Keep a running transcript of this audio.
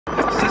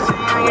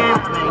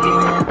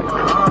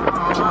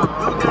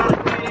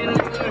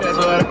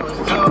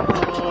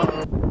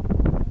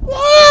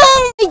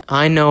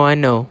I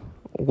know.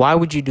 Why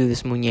would you do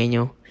this,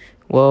 Muñañyo?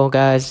 Well,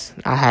 guys,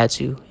 I had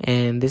to.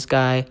 And this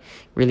guy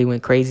really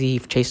went crazy. He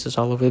chased us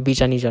all over the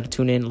beach. I need y'all to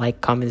tune in,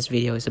 like, comment this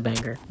video. It's a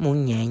banger.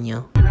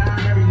 Muñañyo.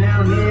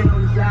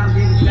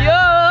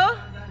 Yo!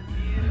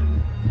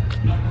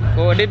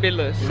 Oh, this bitch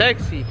look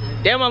sexy.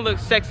 Damn, I look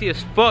sexy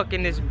as fuck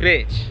in this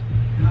bitch.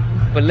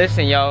 But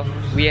listen, y'all,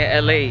 we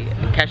at LA.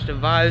 Catch the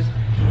vibes.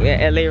 We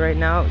at LA right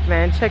now.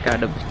 Man, check out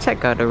the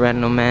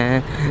rental,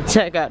 man.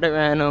 Check out the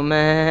rental,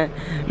 man.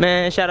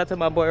 Man, shout out to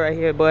my boy right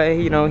here, boy.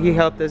 You know, he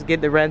helped us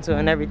get the rental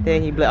and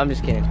everything. I'm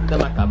just kidding.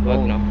 That's my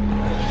cabrón. No.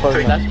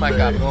 That's my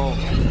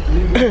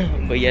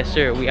cabrón. But yes,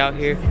 sir, we out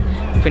here.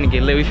 We finna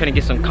get lit. We finna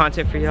get some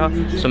content for y'all.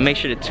 So make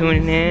sure to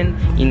tune in.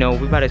 You know,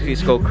 we about to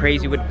just go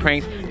crazy with the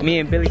pranks. Me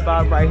and Billy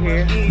Bob right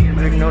here. You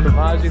already know the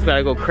vibes. We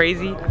gotta go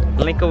crazy.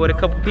 Link up with a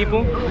couple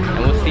people, and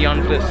we'll see you on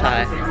the flip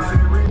side.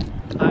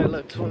 Alright,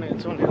 look, tune in,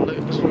 look,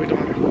 this is what we're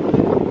doing.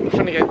 We're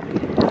finna get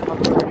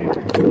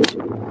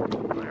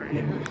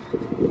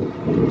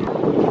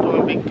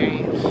doing big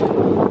things.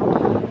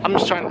 I'm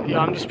just trying to,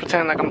 I'm just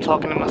pretending like I'm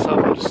talking to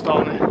myself. I'm just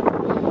stalling.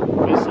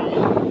 You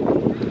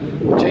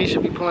see, Jay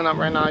should be pulling up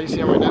right now. You see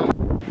him right now?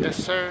 Yes,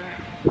 sir.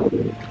 Oh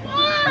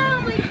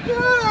my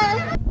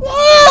god!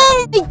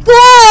 Oh my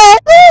god!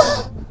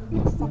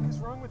 What the fuck is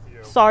wrong with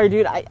you? Sorry,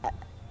 dude. I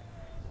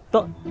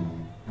don't.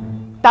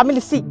 Dame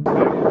the seat.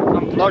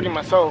 I'm vlogging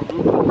myself,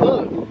 dude.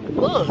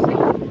 Look.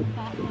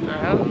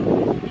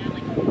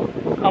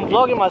 I'm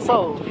vlogging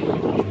myself.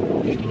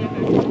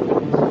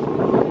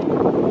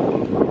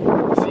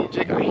 See,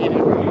 Jake got heated,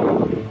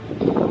 bro.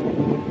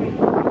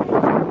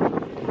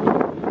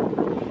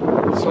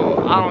 So,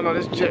 I don't know,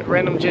 this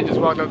random jit just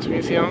walked up to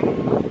me, see him?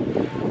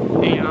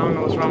 And I don't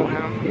know what's wrong with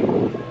him.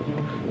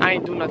 I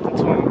ain't do nothing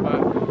to him,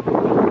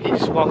 but he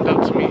just walked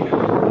up to me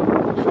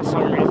for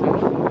some reason.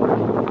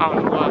 I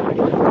don't know why.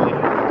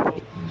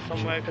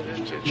 Somewhere because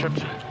it's just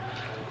tripping.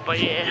 But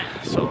yeah,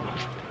 so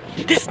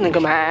this nigga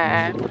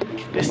mad.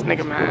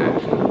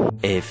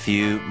 A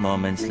few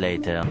moments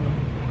later.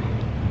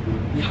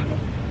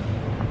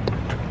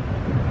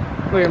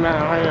 Look at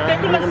man right here.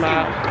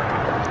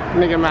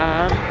 Nigga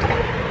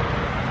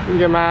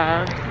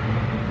mad.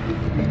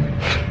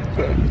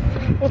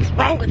 What's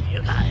wrong with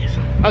you guys?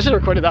 I should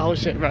have recorded that whole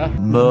shit, bro.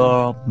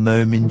 More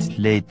moments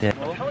later.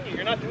 I'm telling you,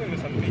 you're not doing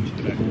this on the beach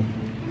today.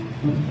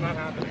 It's not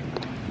happening.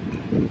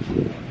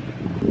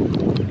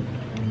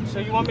 So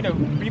you want me to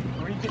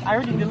I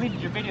already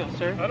deleted your video,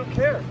 sir. I don't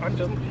care.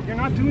 You're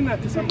not doing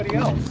that to somebody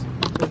else.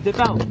 Let's dip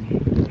out.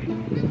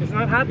 It's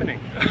not happening.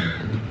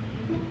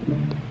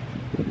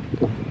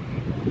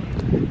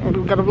 Well,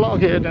 we got a vlog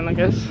here then, I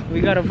guess.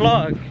 We got a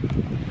vlog.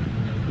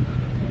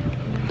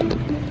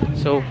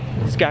 So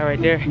this guy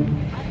right there,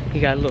 he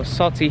got a little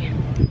salty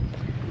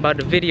about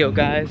the video,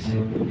 guys.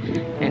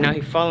 And now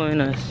he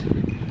following us.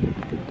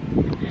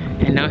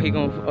 And now he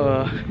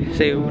gonna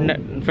say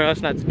for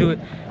us not to do it.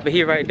 But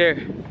he right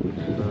there.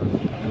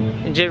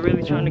 And Jay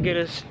really trying to get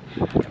us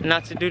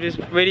not to do this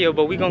video,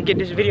 but we gonna get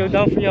this video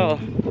done for y'all.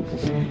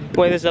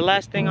 Boy, this is the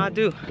last thing I'll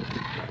do.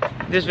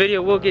 This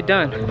video will get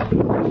done.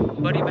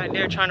 Buddy back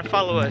there trying to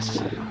follow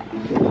us.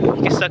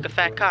 You can suck a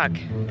fat cock.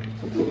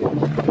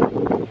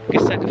 You can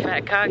suck a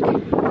fat cock,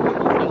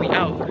 and we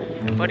out.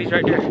 And Buddy's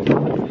right there.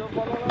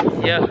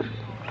 Yeah.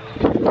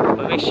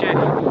 But make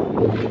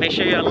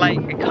sure you like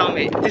and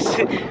comment. This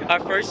is our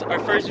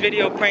first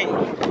video prank.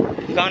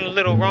 Gone a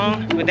little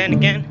wrong, but then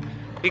again,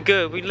 we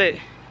good, we lit.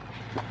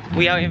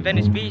 We out in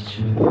Venice Beach.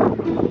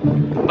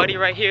 Buddy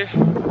right here,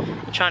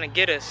 trying to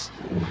get us.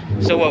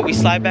 So what, we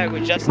slide back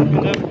with Justin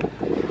and them?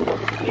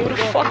 What the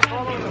fuck?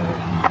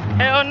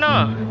 Hell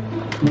no.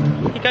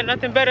 He got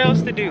nothing better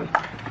else to do.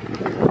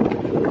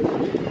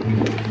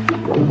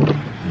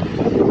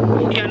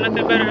 He got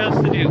nothing better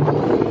else to do.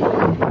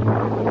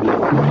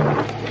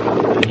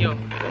 Yo,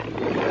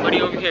 Buddy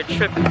over here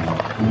tripping.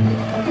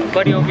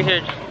 Buddy over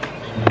here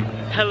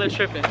hella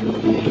tripping.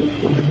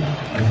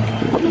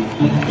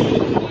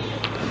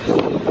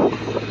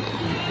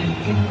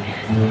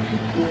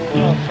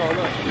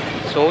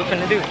 So what we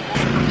finna do?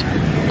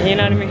 He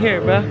not even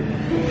here, bro.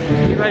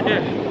 He right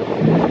there.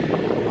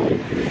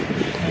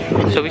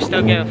 So we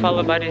still getting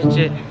followed by this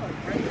jit.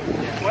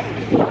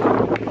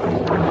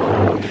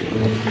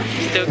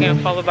 Still getting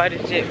followed by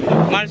this jit.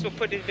 Might as well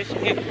put this bitch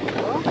in here.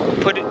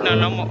 Put it. No,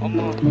 I'm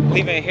gonna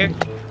leave it in here.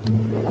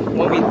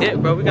 When we dip,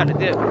 bro, we gotta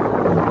dip.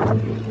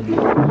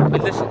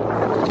 But listen,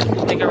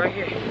 this nigga right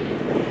here.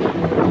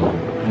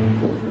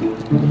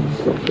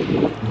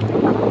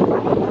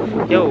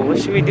 Yo, what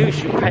should we do?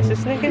 Should we press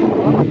this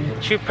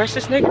nigga? Should we press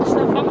this nigga to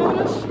stop following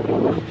us?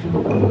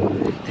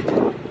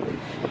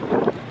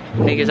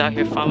 Niggas out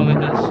here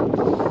following us.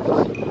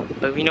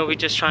 But we know we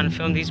just trying to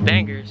film these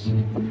bangers.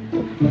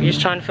 We just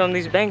trying to film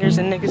these bangers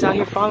and niggas out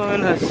here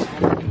following us.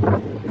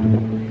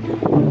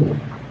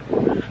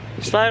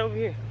 Slide over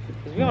here.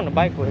 Cause we on the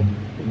bikeway.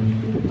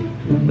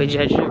 But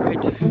Jay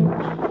right there.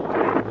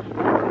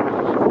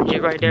 Jay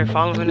right there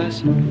following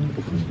us.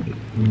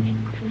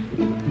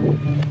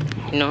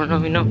 You know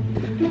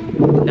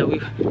that we.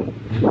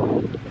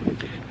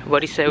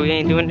 What he said, we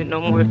ain't doing it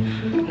no more.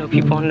 No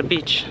people on the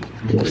beach.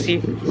 We'll see.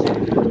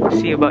 We'll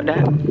see about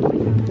that.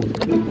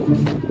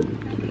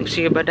 We'll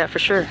see about that for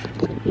sure.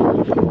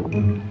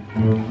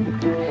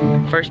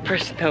 First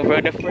person though, bro.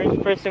 The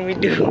first person we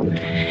do.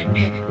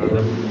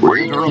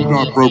 We interrupt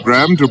our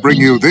program to bring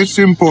you this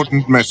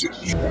important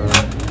message.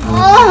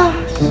 Oh,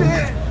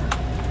 shit.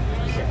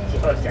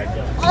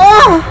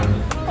 Oh.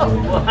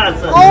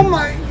 Oh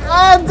my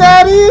God,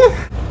 Daddy.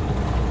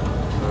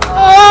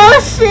 Oh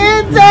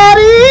shit,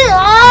 Daddy.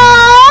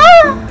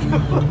 Oh.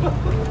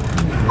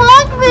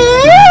 Fuck me.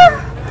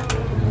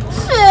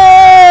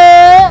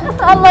 Shit.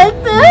 I like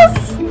this.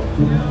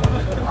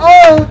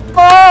 Oh,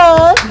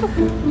 fuck.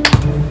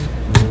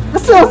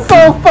 This feels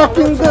so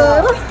fucking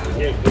good.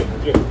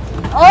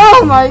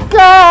 Oh my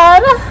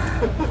God.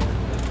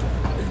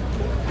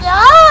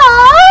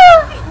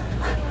 Yeah.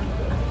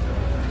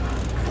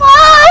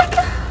 Fuck.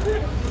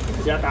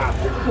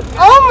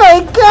 Oh my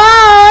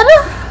God.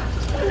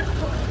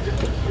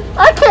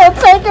 I can't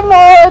take it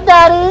more,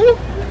 Daddy.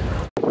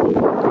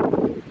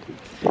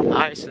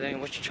 Alright, so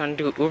then what you trying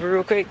to do? Uber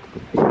real quick?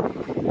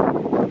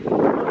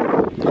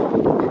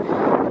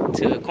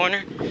 To the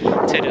corner?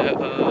 To the,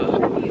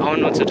 I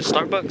don't know, to the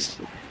Starbucks?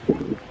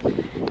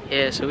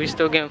 Yeah, so we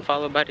still getting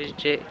followed by this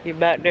jet. He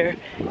back there.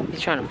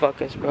 He's trying to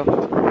fuck us, bro.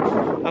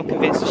 I'm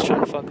convinced he's trying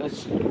to fuck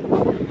us.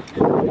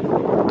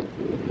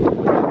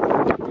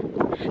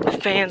 The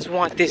fans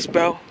want this,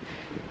 bro.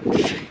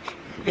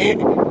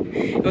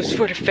 It was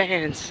for the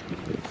fans.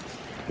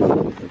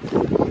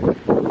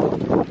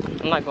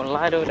 I'm not gonna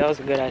lie though, that was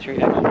a good ass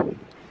reaction.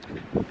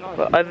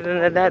 But other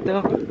than that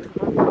though,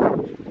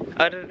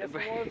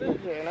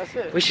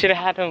 we should have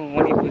had him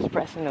when he was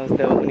pressing those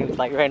though, when he was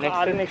like right next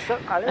to him.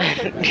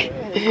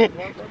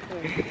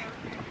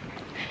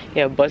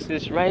 Yeah, bust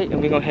this right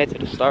and we gonna head to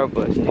the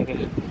Starbucks,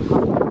 nigga.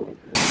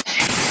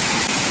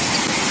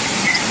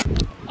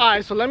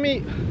 Alright, so let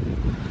me,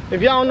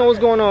 if y'all don't know what's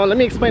going on, let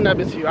me explain that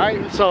bit to you,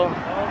 alright? So,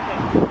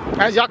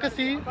 as y'all can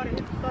see,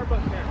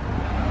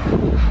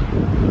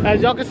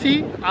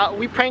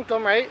 we pranked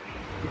him, right?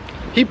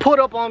 He put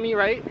up on me,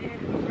 right?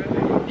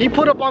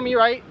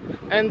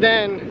 And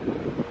then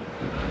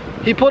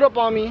he put up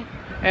on me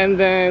and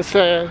then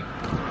said,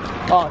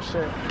 oh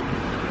shit.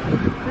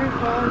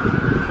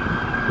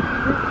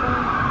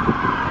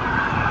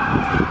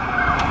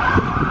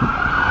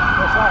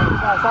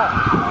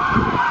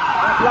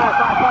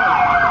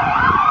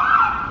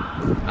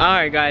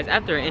 Alright guys,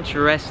 after an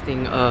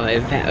interesting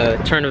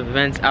turn of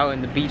events out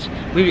in the beach,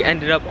 we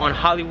ended up on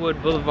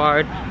Hollywood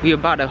Boulevard. We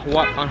about to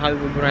walk on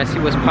Hollywood Boulevard and see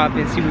what's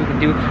popping, see what we can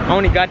do. I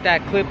only got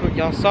that clip what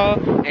y'all saw,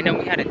 and then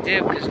we had a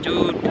dip because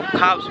dude,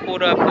 cops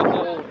pulled up the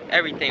whole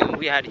everything.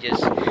 We had to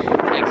just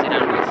exit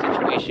out of that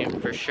situation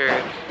for sure.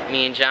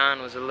 Me and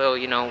John was a little,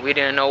 you know, we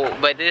didn't know,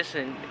 but this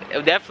and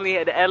definitely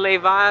had the LA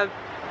vibe.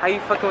 How you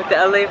fucking with the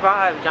LA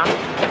vibe, John?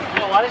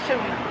 Yo, why this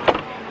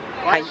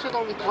shit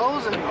don't be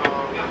closing,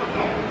 bro?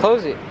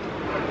 Close it.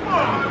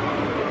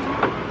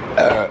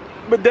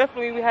 But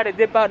definitely we had to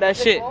dip out that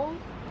shit.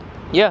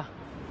 Yeah.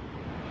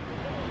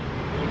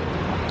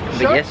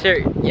 But yes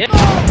sir. Yeah.